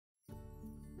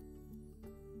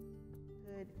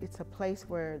it's a place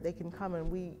where they can come and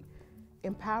we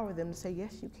empower them to say,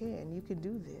 yes, you can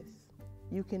do this.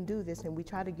 You can do this, and we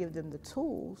try to give them the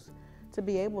tools to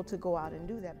be able to go out and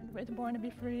do that. With Born to be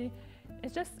Free,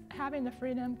 it's just having the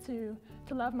freedom to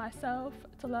love myself,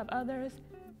 to love others,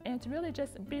 and to really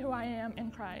just be who I am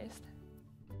in Christ.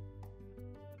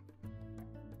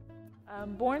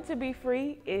 Born to be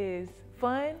Free is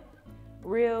fun,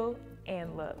 real,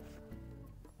 and love.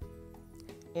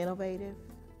 Innovative,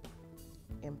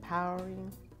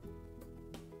 empowering,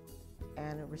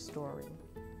 and restoring.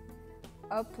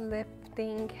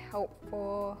 Uplifting,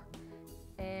 helpful,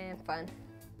 and fun.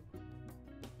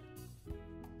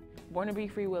 Born to be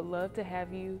Free would love to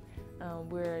have you.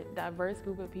 We're a diverse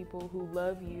group of people who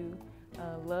love you,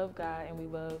 love God, and we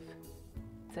love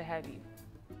to have you.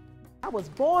 I was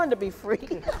born to be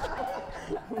free.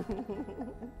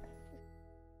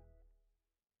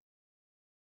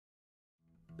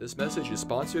 This message is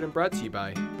sponsored and brought to you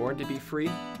by Born to be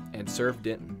Free and Serve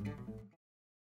Denton.